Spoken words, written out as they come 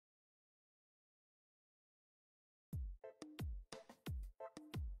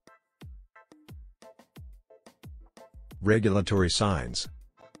Regulatory signs.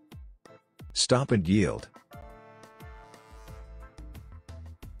 Stop and yield.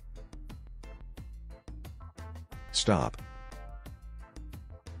 Stop.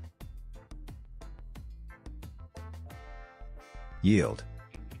 Yield.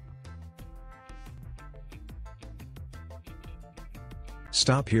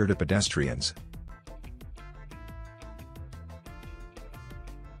 Stop here to pedestrians.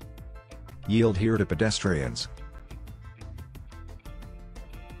 Yield here to pedestrians.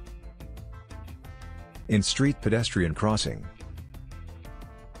 In street pedestrian crossing.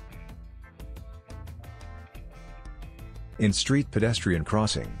 In street pedestrian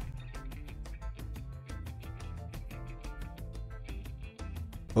crossing.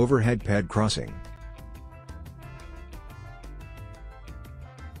 Overhead pad crossing.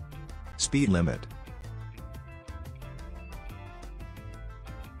 Speed limit.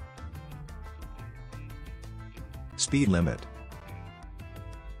 Speed limit.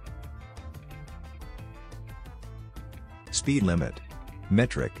 Speed limit.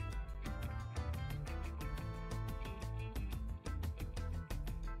 Metric.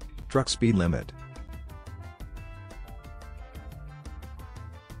 Truck speed limit.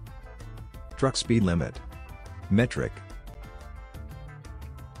 Truck speed limit. Metric.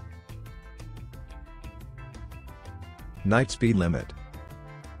 Night speed limit.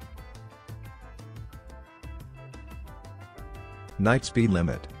 Night speed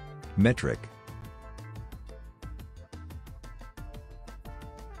limit. Metric.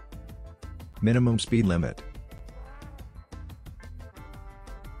 Minimum speed limit.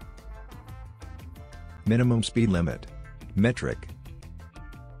 Minimum speed limit. Metric.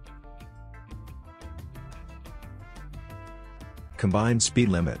 Combined speed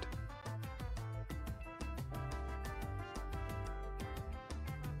limit.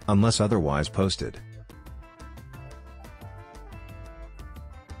 Unless otherwise posted.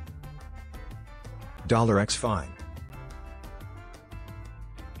 $X fine.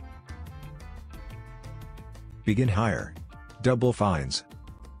 Begin higher. Double fines.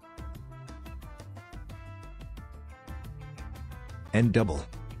 End double.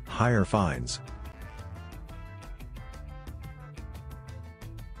 Higher fines.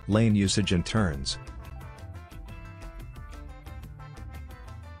 Lane usage and turns.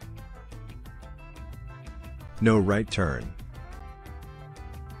 No right turn.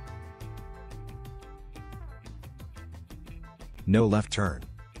 No left turn.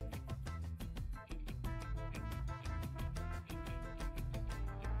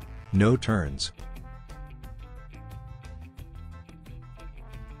 No turns.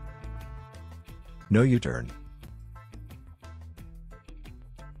 No U-turn.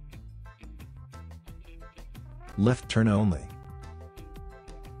 Left turn only.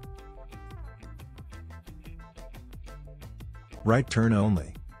 Right turn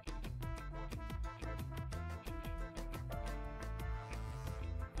only.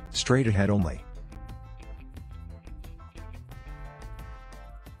 Straight ahead only.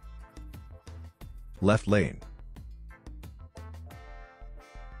 Left lane.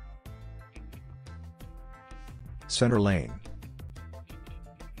 Center lane.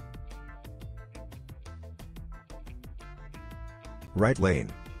 Right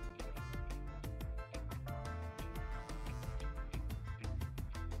lane.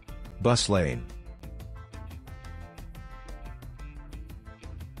 Bus lane.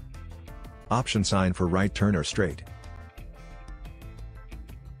 Option sign for right turn or straight.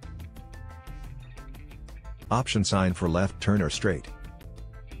 Option sign for left turn or straight.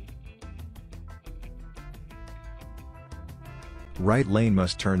 Right lane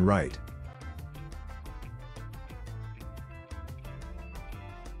must turn right.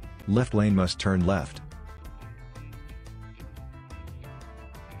 Left lane must turn left.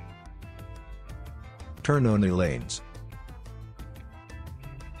 Turn only lanes.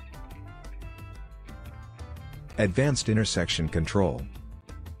 Advanced intersection control.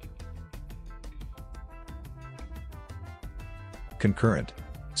 Concurrent.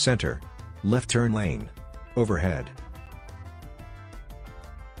 Center. Left turn lane. Overhead.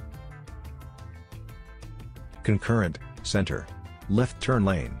 Concurrent. Center. Left turn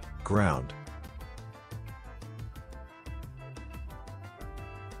lane. Ground.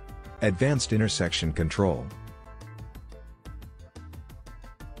 Advanced intersection control.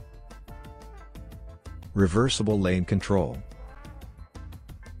 Reversible lane control.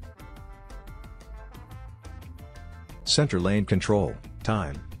 Center lane control,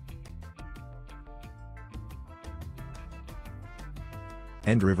 time.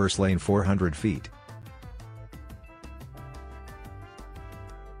 End reverse lane 400 feet.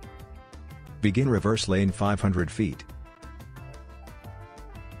 Begin reverse lane 500 feet.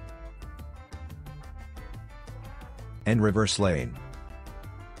 and reverse lane.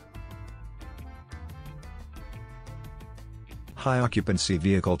 High occupancy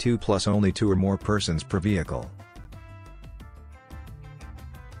vehicle 2 plus only 2 or more persons per vehicle.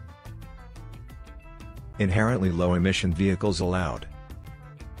 Inherently low emission vehicles allowed.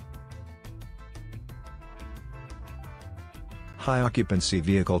 High occupancy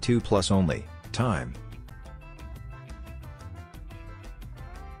vehicle 2 plus only, time.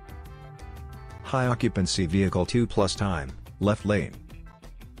 High occupancy vehicle 2 plus time, left lane.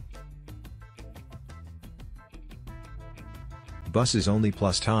 Buses only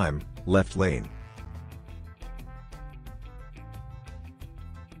plus time, left lane.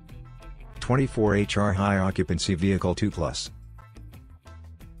 24HR high occupancy vehicle 2 plus.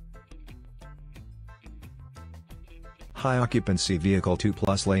 High occupancy vehicle 2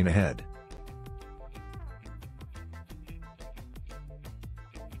 plus lane ahead.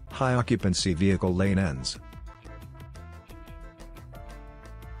 High occupancy vehicle lane ends.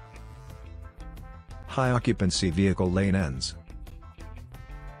 High occupancy vehicle lane ends.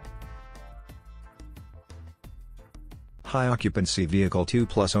 High occupancy vehicle 2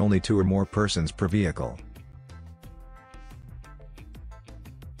 plus only 2 or more persons per vehicle.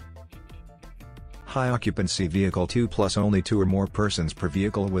 High occupancy vehicle 2 plus only 2 or more persons per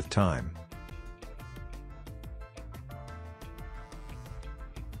vehicle with time.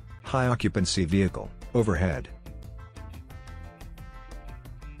 High occupancy vehicle, overhead.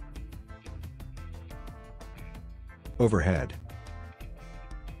 Overhead.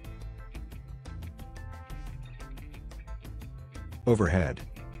 Overhead.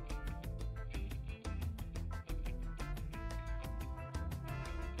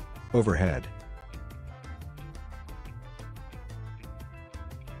 Overhead.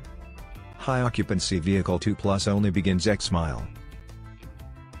 High occupancy vehicle 2 plus only begins X mile.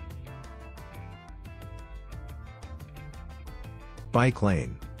 Bike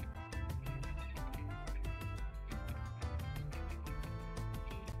lane.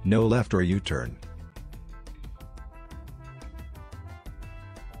 No left or U-turn.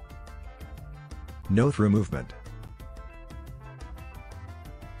 No through movement.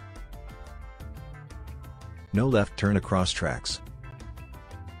 No left turn across tracks.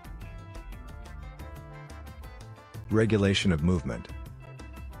 Regulation of movement.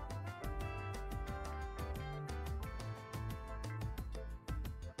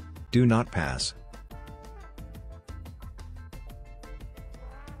 Do not pass.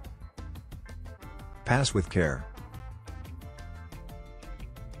 Pass with care.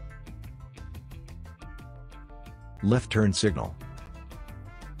 Left turn signal.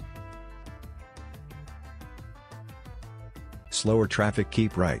 Slower traffic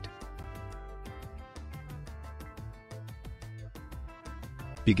keep right.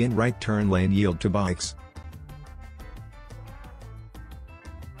 Begin right turn lane yield to bikes.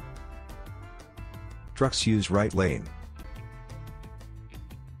 Trucks use right lane.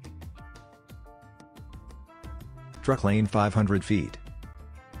 Truck lane 500 feet.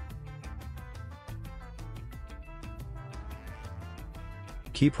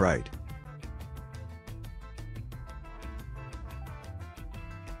 Keep right.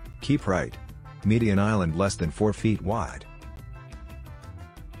 Keep right. Median island less than 4 feet wide.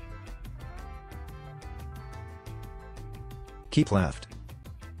 Keep left.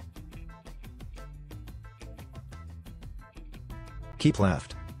 Keep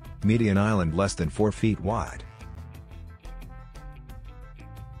left. Median island less than 4 feet wide.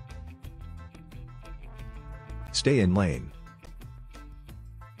 Stay in lane.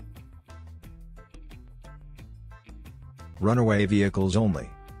 Runaway vehicles only.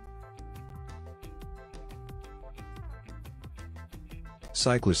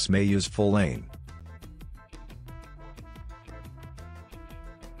 Cyclists may use full lane.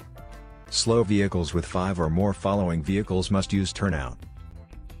 Slow vehicles with 5 or more following vehicles must use turnout.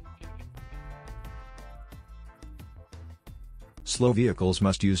 Slow vehicles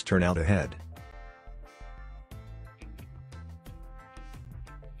must use turnout ahead.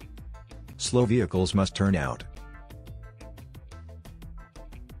 Slow vehicles must turn out.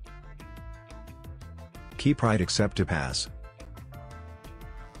 Keep right except to pass.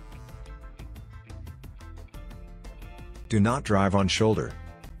 Do not drive on shoulder.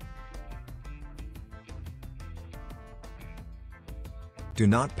 Do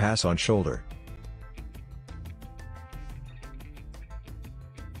not pass on shoulder.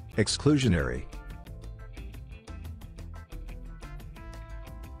 Exclusionary.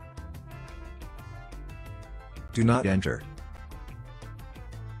 Do not enter.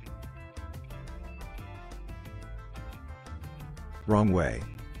 Wrong way.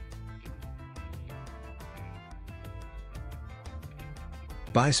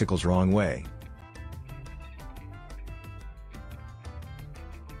 Bicycles wrong way.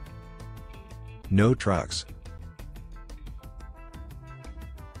 No trucks.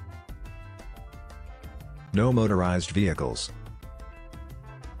 No motorized vehicles.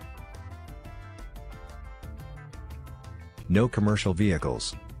 No commercial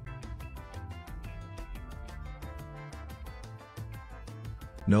vehicles.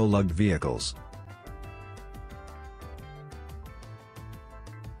 No lugged vehicles.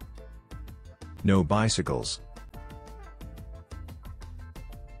 No bicycles.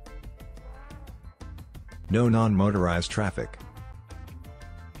 No non-motorized traffic.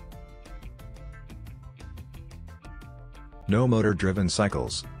 No motor-driven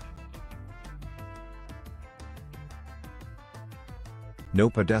cycles. No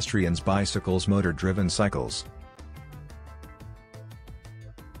pedestrians, bicycles, motor-driven cycles.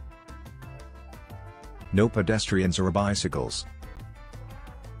 No pedestrians or bicycles.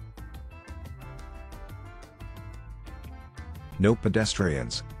 No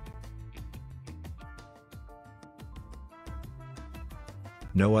pedestrians.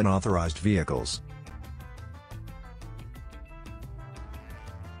 No unauthorized vehicles.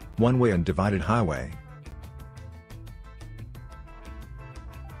 One-way and divided highway.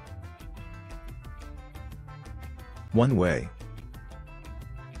 One way.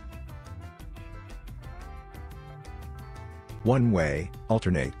 One way,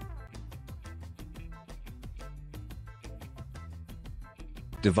 alternate.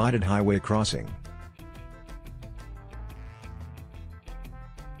 Divided highway crossing.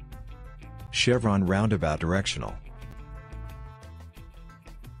 Chevron roundabout directional.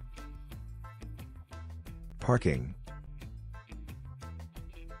 Parking.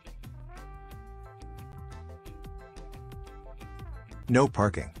 No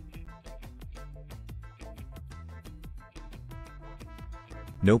parking.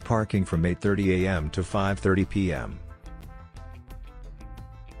 No parking from 8:30 a.m. to 5:30 p.m.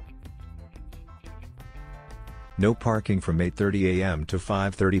 No parking from 8:30 a.m. to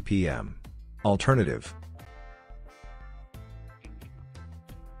 5:30 p.m. Alternative.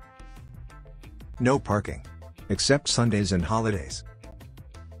 No parking. Except Sundays and holidays.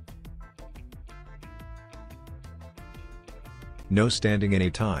 No standing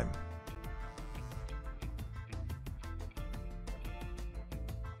anytime.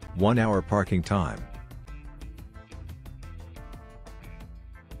 One-hour parking time.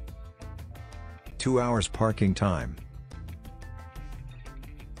 2 hours parking time.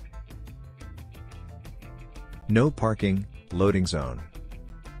 No parking, loading zone.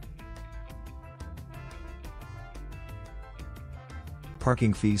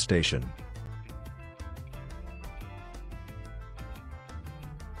 Parking fee station.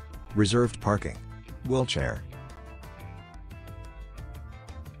 Reserved parking. Wheelchair.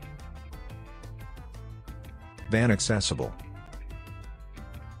 Van accessible.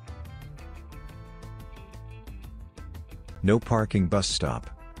 No parking bus stop.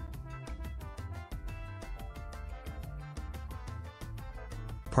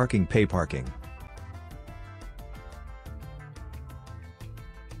 Parking pay parking.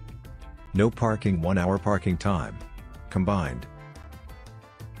 No parking 1 hour parking time. Combined.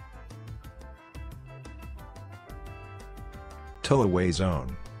 Tow-away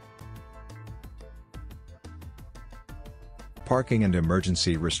zone. Parking and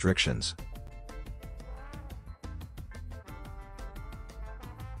emergency restrictions.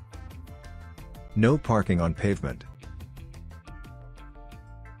 No parking on pavement.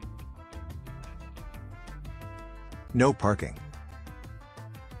 No parking.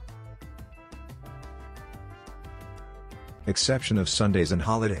 Exception of Sundays and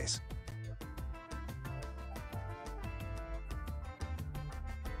holidays.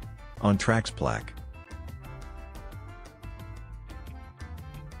 On tracks plaque.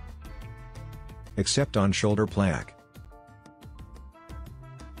 Except on shoulder plaque.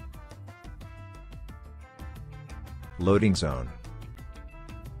 Loading zone.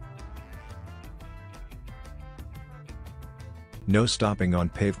 No stopping on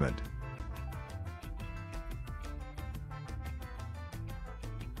pavement.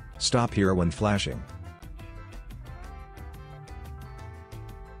 Stop here when flashing.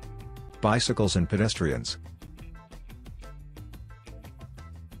 Bicycles and pedestrians.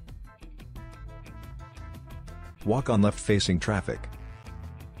 Walk on left-facing traffic.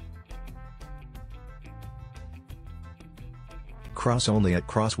 Cross only at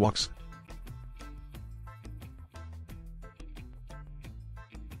crosswalks.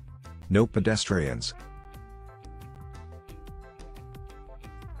 No pedestrians.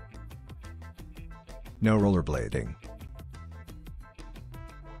 No rollerblading.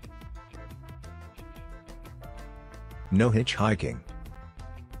 No hitchhiking.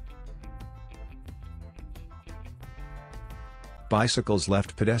 Bicycles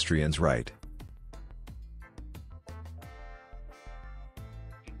left, pedestrians right.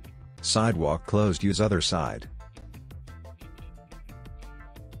 Sidewalk closed, use other side.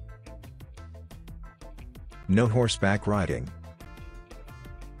 No horseback riding.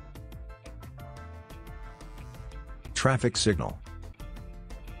 Traffic signal.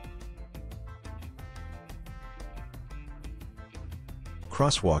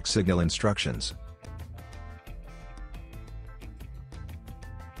 Crosswalk signal instructions.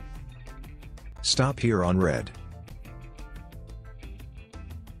 Stop here on red.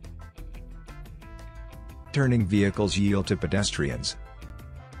 Turning vehicles yield to pedestrians.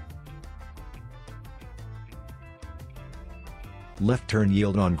 Left turn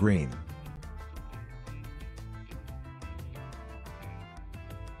yield on green.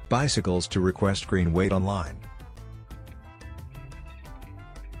 Bicycles to request green, wait online.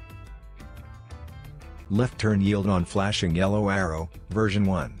 Left turn yield on flashing yellow arrow, version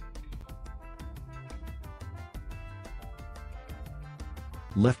 1.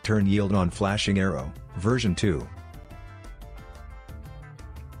 Left turn yield on flashing arrow, version 2.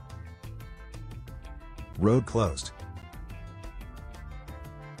 Road closed.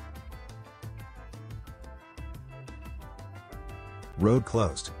 Road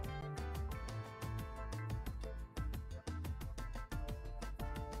closed.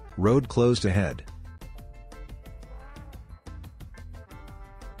 Road closed ahead.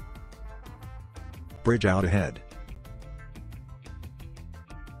 Bridge out ahead.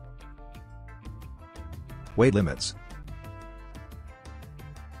 Weight limits.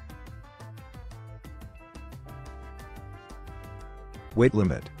 Weight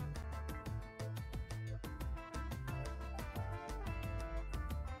limit.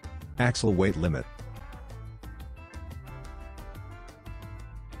 Axle weight limit.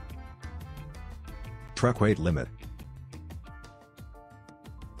 Truck weight limit.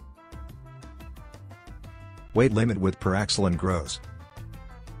 Weight limit with per axle and gross.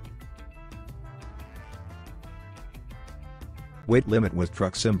 Weight limit with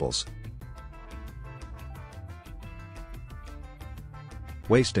truck symbols.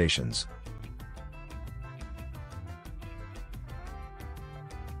 Weigh stations.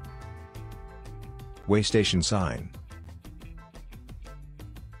 Weigh station sign.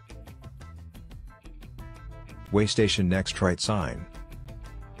 Weigh station next right sign.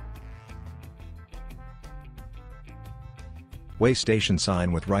 Weigh station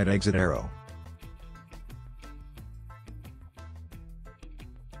sign with right exit arrow.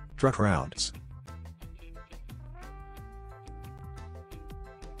 Truck routes.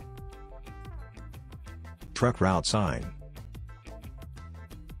 Truck route sign.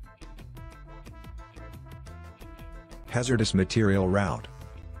 Hazardous material route.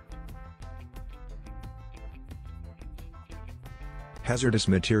 Hazardous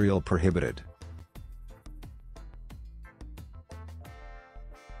material prohibited.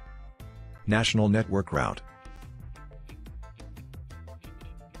 National network route.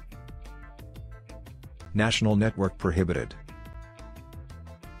 National network prohibited.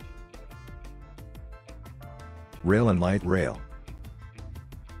 Rail and light rail.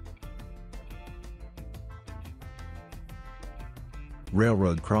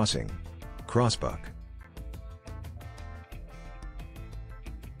 Railroad crossing. Crossbuck.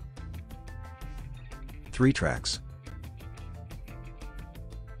 Three tracks.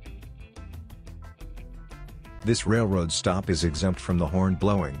 This railroad stop is exempt from the horn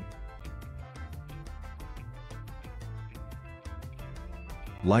blowing.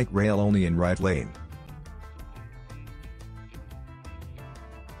 Light rail only in right lane.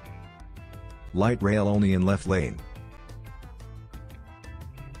 Light rail only in left lane.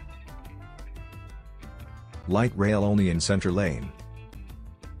 Light rail only in center lane.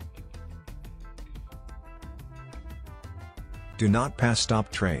 Do not pass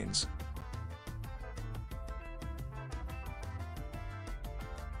stop trains.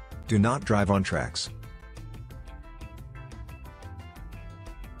 Do not drive on tracks.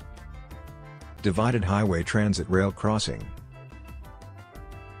 Divided highway transit rail crossing.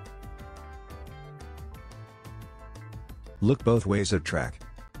 Look both ways at track.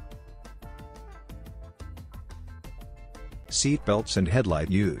 Seat belts and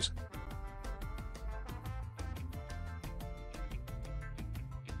headlight use.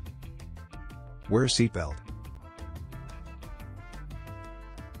 Wear seatbelt.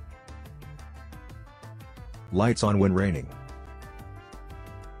 Lights on when raining.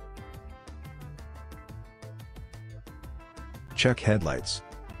 Check headlights.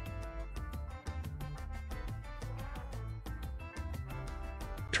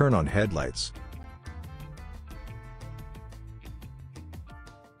 Turn on headlights.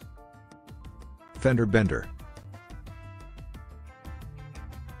 Fender bender.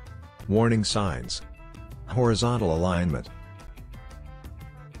 Warning signs. Horizontal alignment.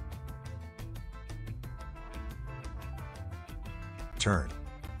 Turn.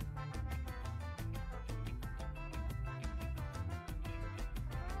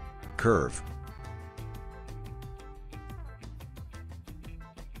 Curve.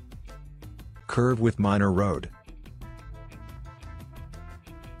 Curve with minor road.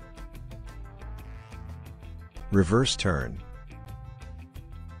 Reverse turn.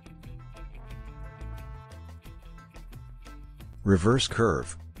 Reverse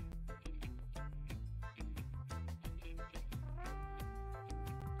curve.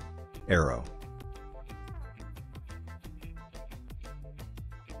 Arrow.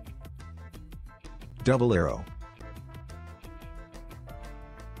 Double arrow.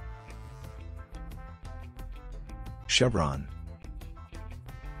 Chevron.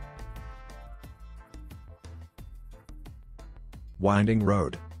 Winding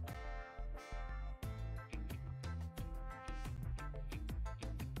road.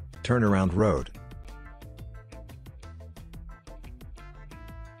 Turnaround road.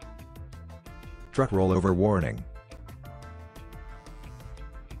 Truck rollover warning.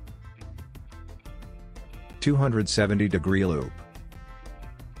 270-degree loop.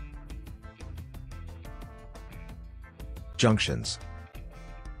 Junctions.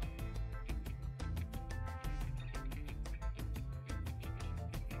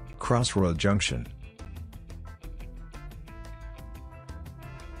 Crossroad junction.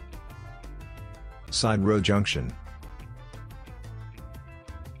 Side road junction.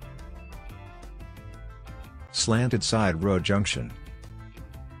 Slanted side road junction.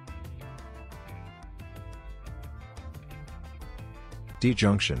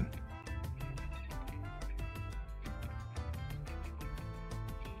 D-junction.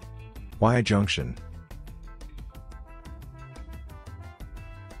 Y-junction.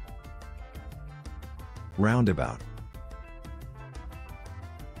 Roundabout.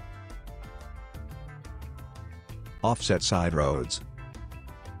 Offset side roads.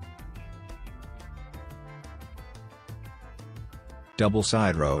 Double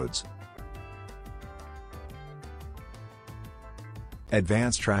side roads.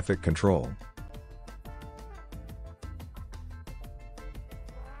 Advanced traffic control.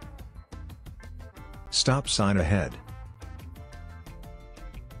 Stop sign ahead.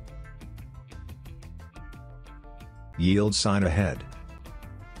 Yield sign ahead.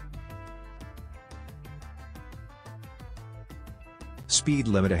 Speed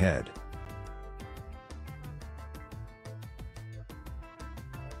limit ahead.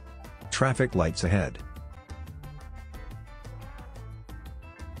 Traffic lights ahead.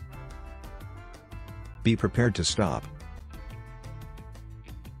 Be prepared to stop.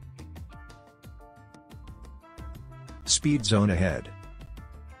 Speed zone ahead.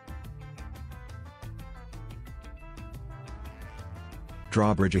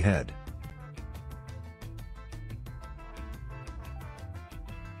 Drawbridge ahead.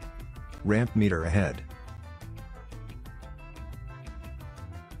 Ramp meter ahead.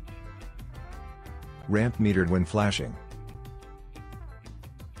 Ramp metered when flashing.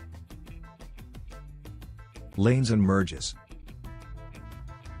 Lanes and merges.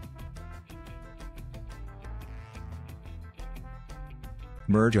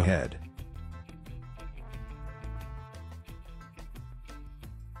 Merge ahead.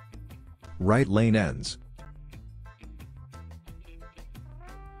 Right lane ends.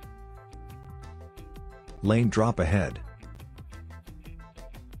 Lane drop ahead.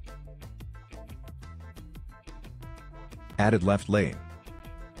 Added left lane.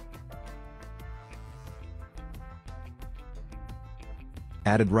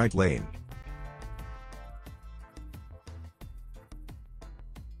 Added right lane.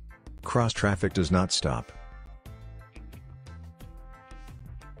 Cross traffic does not stop.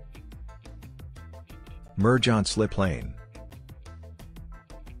 Merge on slip lane.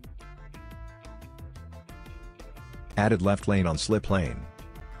 Added left lane on slip lane.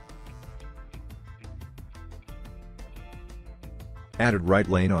 Added right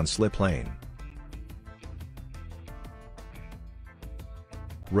lane on slip lane.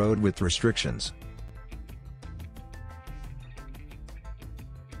 Road with restrictions.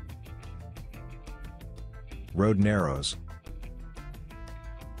 Road narrows.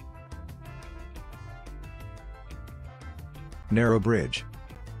 Narrow bridge.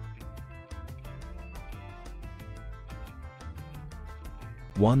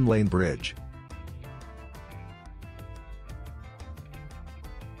 One lane bridge.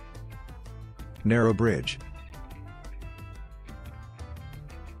 Narrow bridge.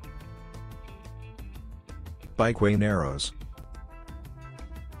 Bikeway narrows.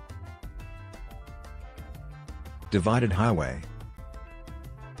 Divided highway.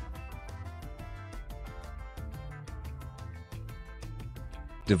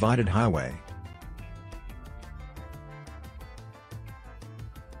 Divided highway.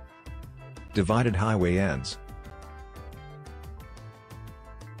 Divided highway ends.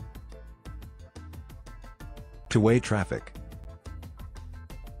 Two-way traffic.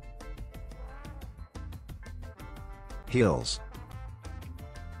 Hills.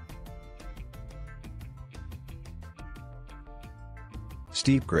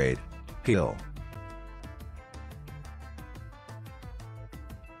 Steep grade, hill.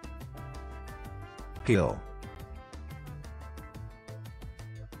 Hill.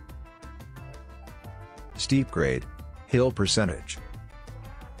 Steep grade, hill percentage.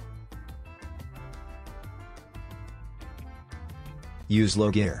 Use low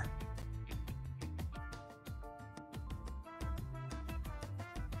gear.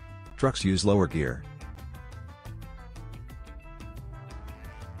 Trucks use lower gear.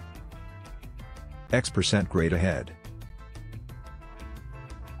 X% grade ahead.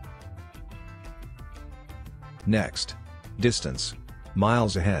 Next. Distance.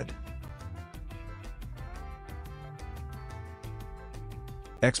 Miles ahead.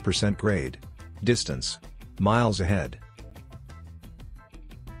 X% grade. Distance. Miles ahead.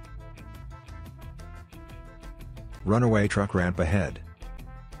 Runaway truck ramp ahead.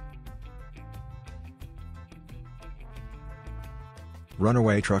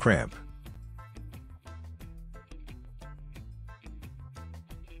 Runaway truck ramp.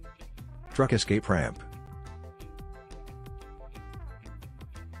 Truck escape ramp.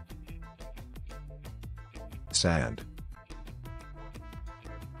 Sand.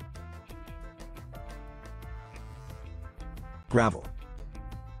 Gravel.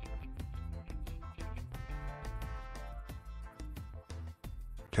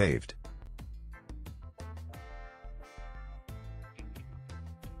 Paved.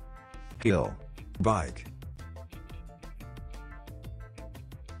 Hill. Bike.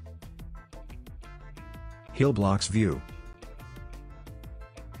 Hill blocks view.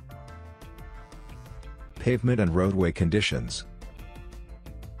 Pavement and roadway conditions.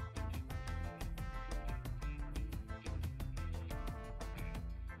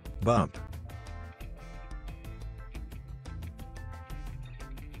 Bump.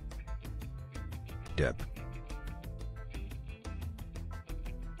 Dip.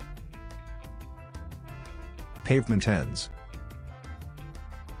 Pavement ends.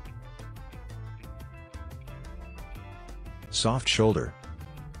 Soft shoulder.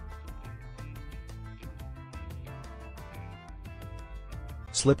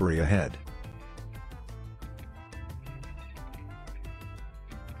 Slippery ahead.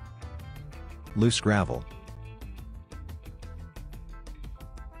 Loose gravel.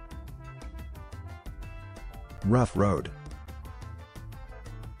 Rough road.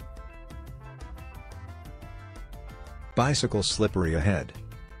 Bicycle slippery ahead.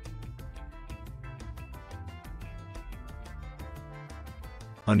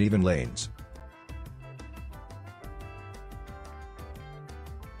 Uneven lanes.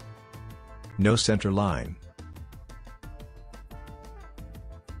 No center line.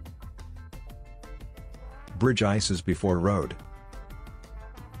 Bridge ices before road.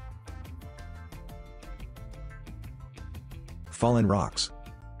 Fallen rocks.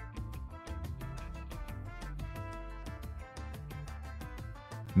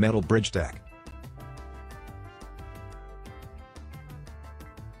 Metal bridge deck.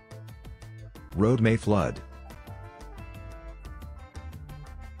 Road may flood.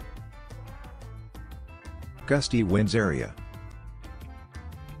 Gusty winds area.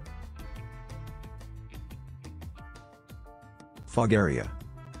 Fog area.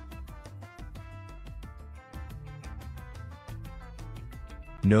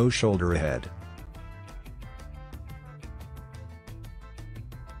 No shoulder ahead.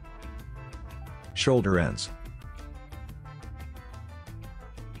 Shoulder ends.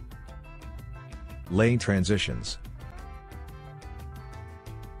 Lane transitions.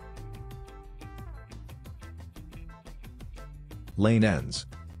 Lane ends.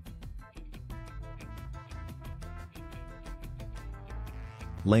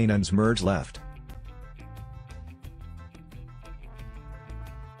 Lane ends merge left.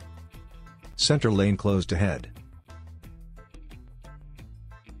 Center lane closed ahead.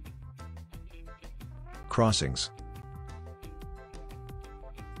 Crossings.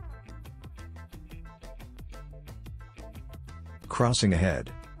 Crossing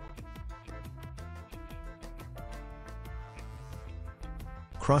ahead.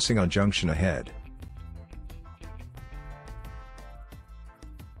 Crossing on junction ahead.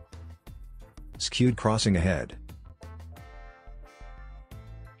 Skewed crossing ahead.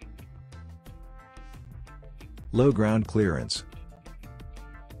 Low ground clearance.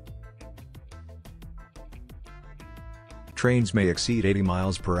 Trains may exceed 80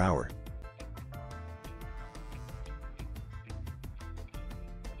 miles per hour.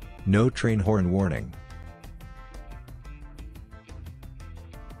 No train horn warning.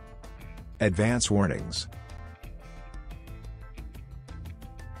 Advance warnings.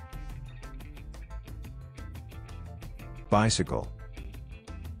 Bicycle.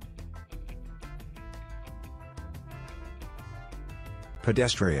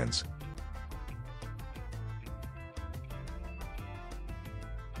 Pedestrians.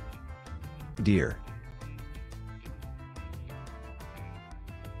 Deer.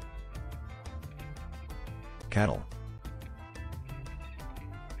 Cattle.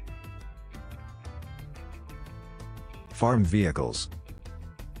 Farm vehicles.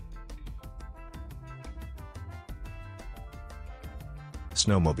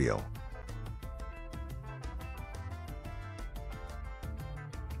 Snowmobile.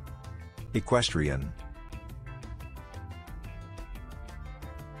 Equestrian.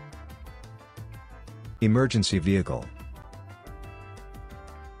 Emergency vehicle.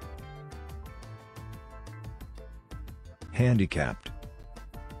 Handicapped.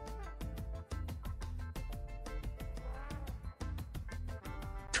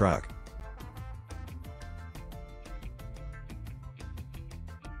 Truck.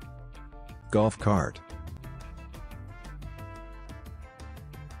 Golf cart.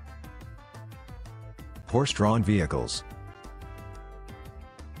 Horse-drawn vehicles.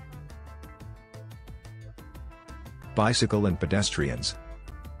 Bicycle and pedestrians.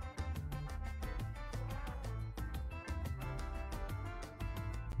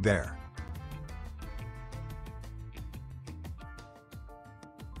 There.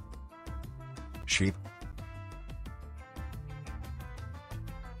 Sheep.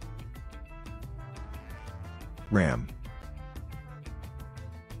 Ram.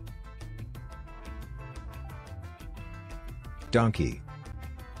 Donkey.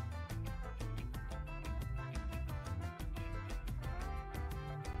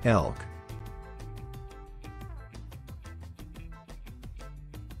 Elk.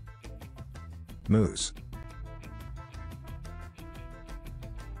 Moose.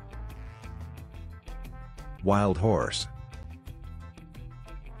 Wild horse.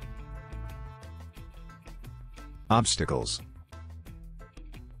 Obstacles.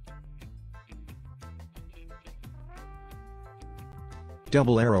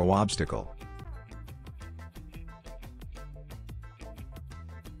 Double arrow obstacle.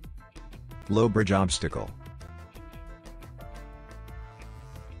 Low bridge obstacle.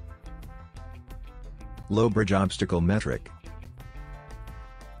 Low bridge obstacle metric.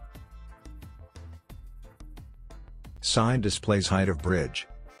 Sign displays height of bridge.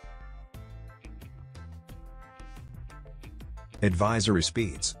 Advisory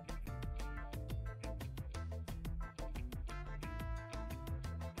speeds.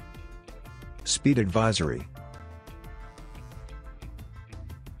 Speed advisory.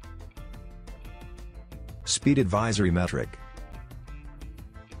 Speed advisory metric.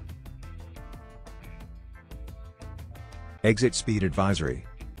 Exit speed advisory.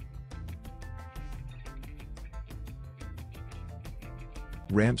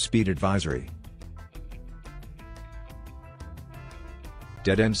 Ramp speed advisory.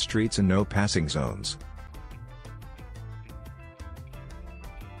 Dead-end streets and no passing zones.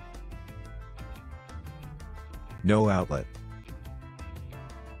 No outlet.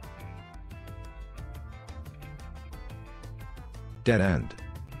 Dead end.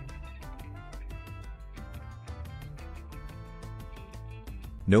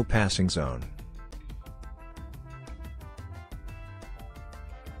 No passing zone.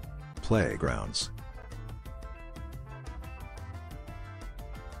 Playgrounds.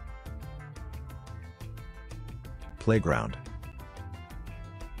 Playground.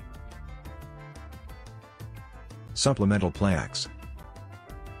 Supplemental plaques.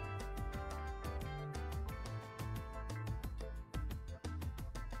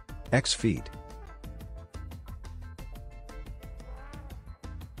 X feet.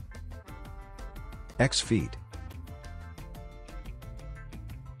 X feet.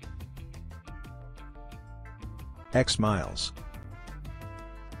 X miles.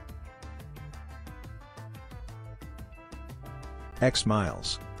 X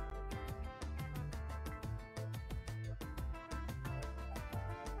miles.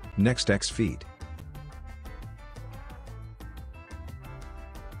 Next X feet.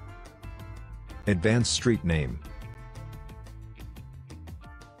 Advanced street name.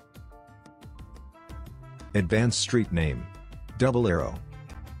 Advanced street name. Double arrow.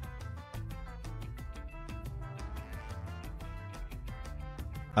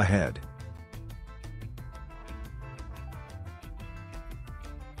 Ahead.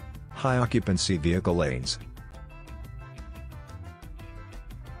 High occupancy vehicle lanes.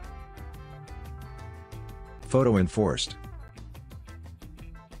 Photo enforced.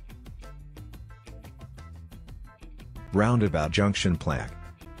 Roundabout junction plaque.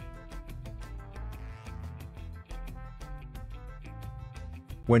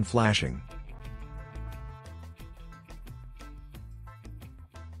 When flashing.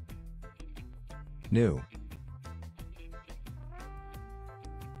 New.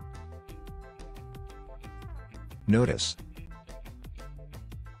 Notice.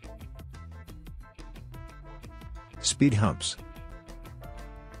 Speed humps.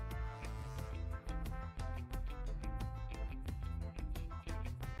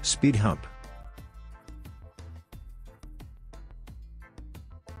 Speed hump.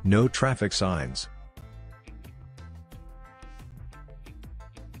 No traffic signs.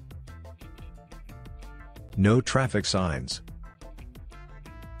 No traffic signs.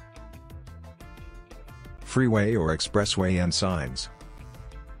 Freeway or expressway end signs.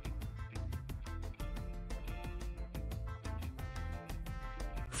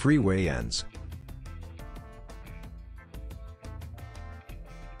 Freeway ends.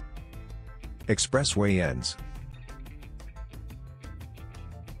 Expressway ends.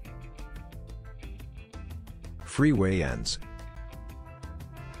 Freeway ends.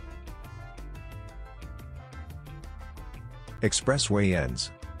 Expressway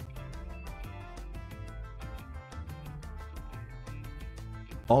ends.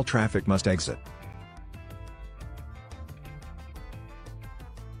 All traffic must exit.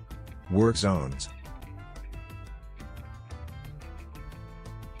 Work zones.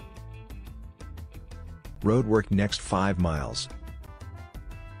 Road work next 5 miles.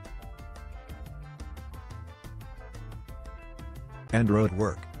 And road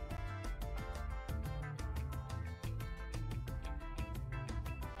work.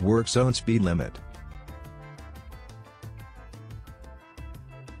 Work zone speed limit.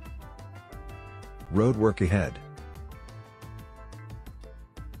 Road work ahead.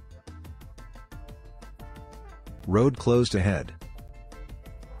 Road closed ahead.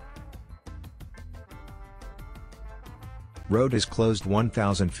 Road is closed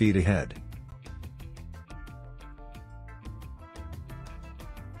 1,000 feet ahead.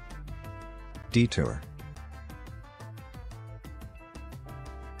 Detour.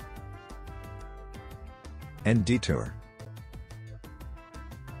 And detour.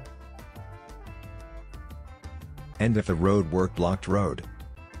 End if the road work blocked road.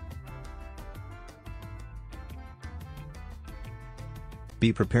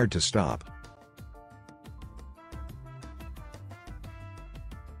 Be prepared to stop.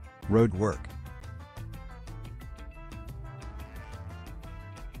 Road work.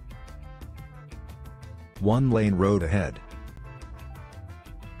 One lane road ahead.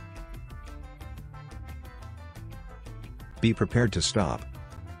 Be prepared to stop.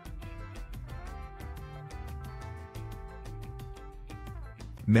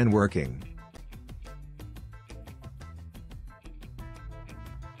 Men working.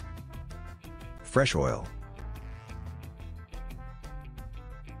 Fresh oil.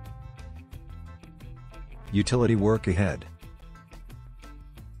 Utility work ahead.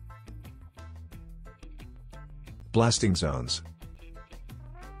 Blasting zones.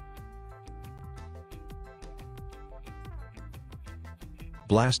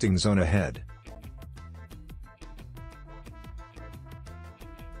 Blasting zone ahead.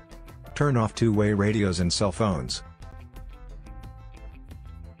 Turn off two-way radios and cell phones.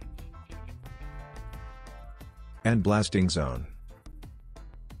 And blasting zone.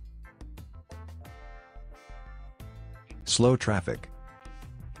 Slow traffic.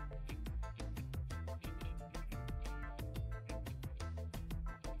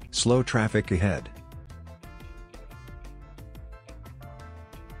 Slow traffic ahead.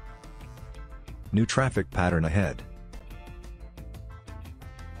 New traffic pattern ahead.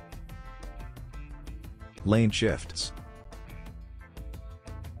 Lane shifts.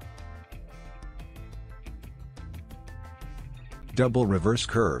 Double reverse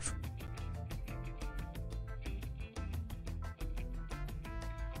curve.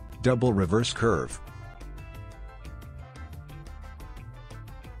 Double reverse curve.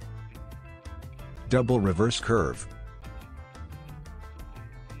 Double reverse curve.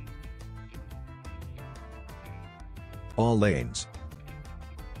 All lanes.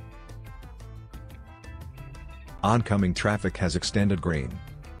 Oncoming traffic has extended green.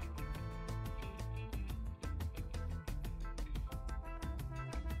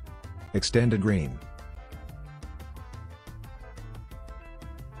 Extended green.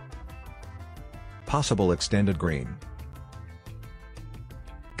 Possible extended green.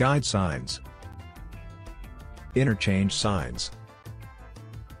 Guide signs. Interchange signs.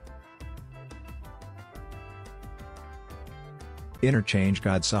 Interchange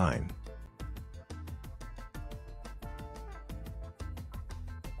guide sign.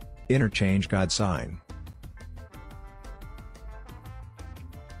 Interchange guide sign.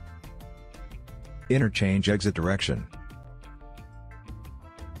 Interchange exit direction.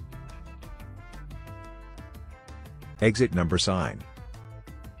 Exit number sign.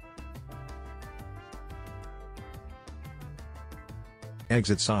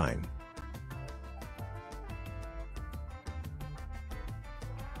 Exit sign.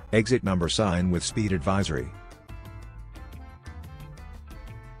 Exit number sign with speed advisory.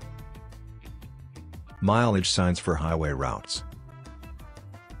 Mileage signs for highway routes.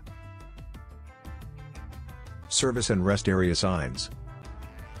 Service and rest area signs.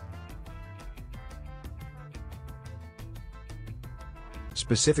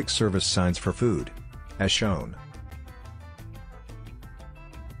 Specific service signs for food, as shown.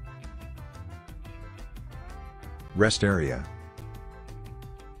 Rest area.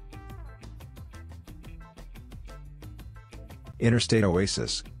 Interstate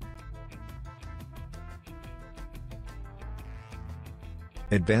oasis.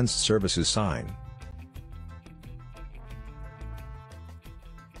 Advanced services sign.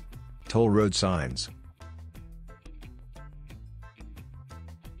 Toll road signs.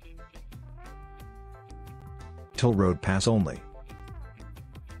 Toll road pass only.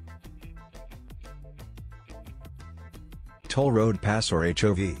 Toll road pass or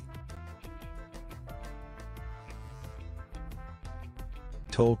HOV.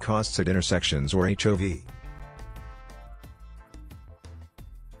 Toll costs at intersections or HOV.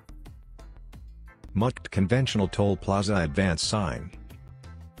 Marked conventional toll plaza advance sign.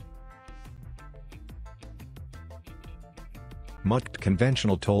 Marked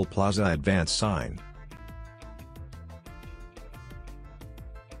conventional toll plaza advance sign.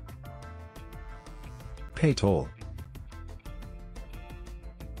 Pay toll.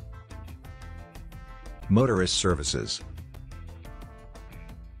 Motorist services.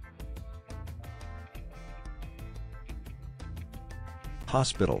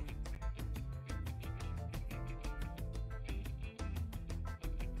 Hospital.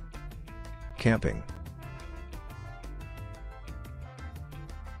 Camping.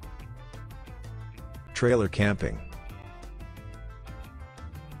 Trailer camping.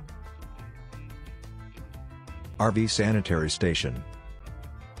 RV sanitary station.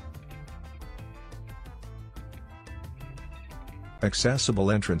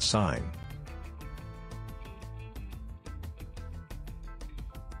 Accessible entrance sign.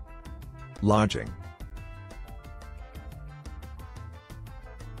 Lodging.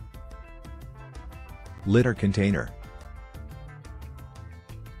 Litter container.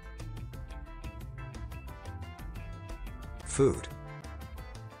 Food.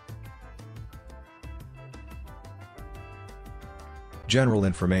 General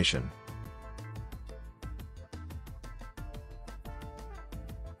information.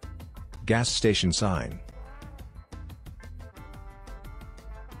 Gas station sign.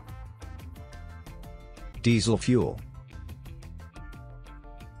 Diesel fuel.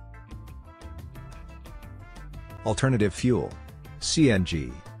 Alternative fuel,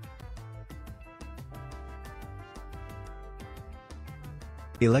 CNG.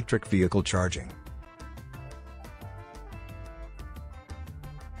 Electric vehicle charging.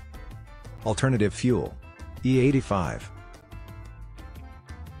 Alternative fuel, E85.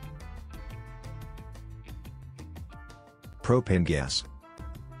 Propane gas.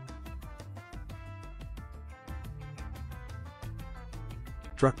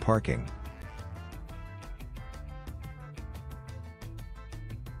 Truck parking.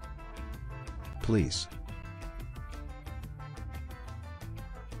 Police.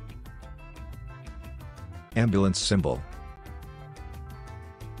 Ambulance symbol.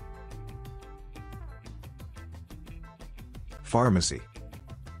 Pharmacy.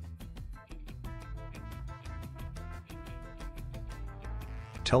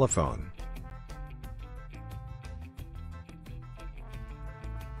 Telephone.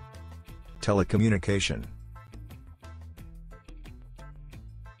 Telecommunication.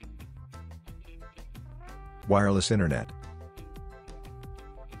 Wireless internet.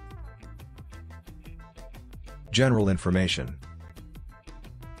 General information.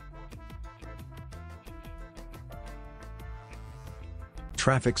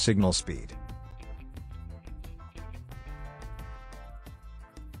 Traffic signal speed.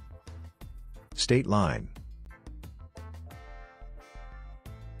 State line.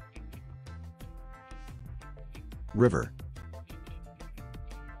 River.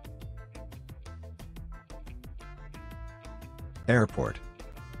 Airport.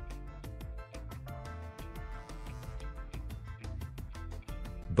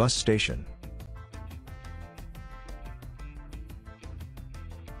 Bus station.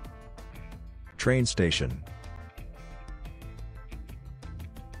 Train station.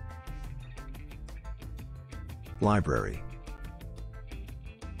 Library.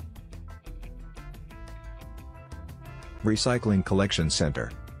 Recycling collection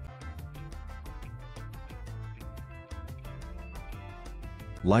center.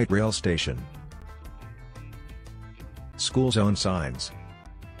 Light rail station. School zone signs.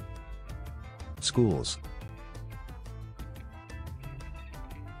 Schools.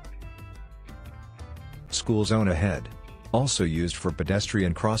 School zone ahead. Also used for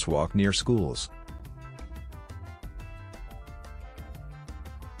pedestrian crosswalk near schools.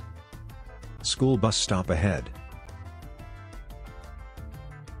 School bus stop ahead.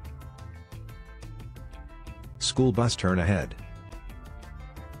 School bus turn ahead.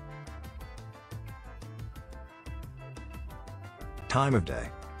 Time of day.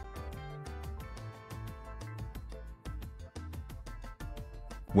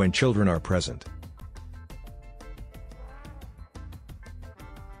 When children are present.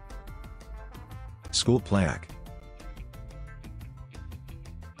 School plaque.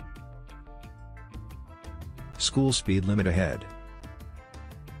 School speed limit ahead.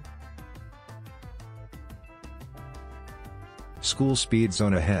 School speed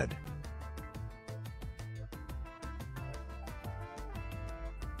zone ahead.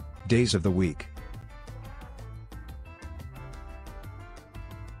 Days of the week.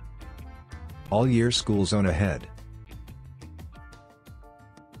 All year school zone ahead.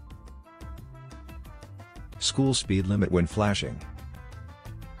 School speed limit when flashing.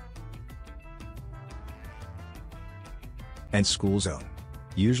 And school zone.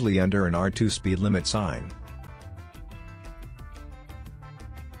 Usually under an R2 speed limit sign.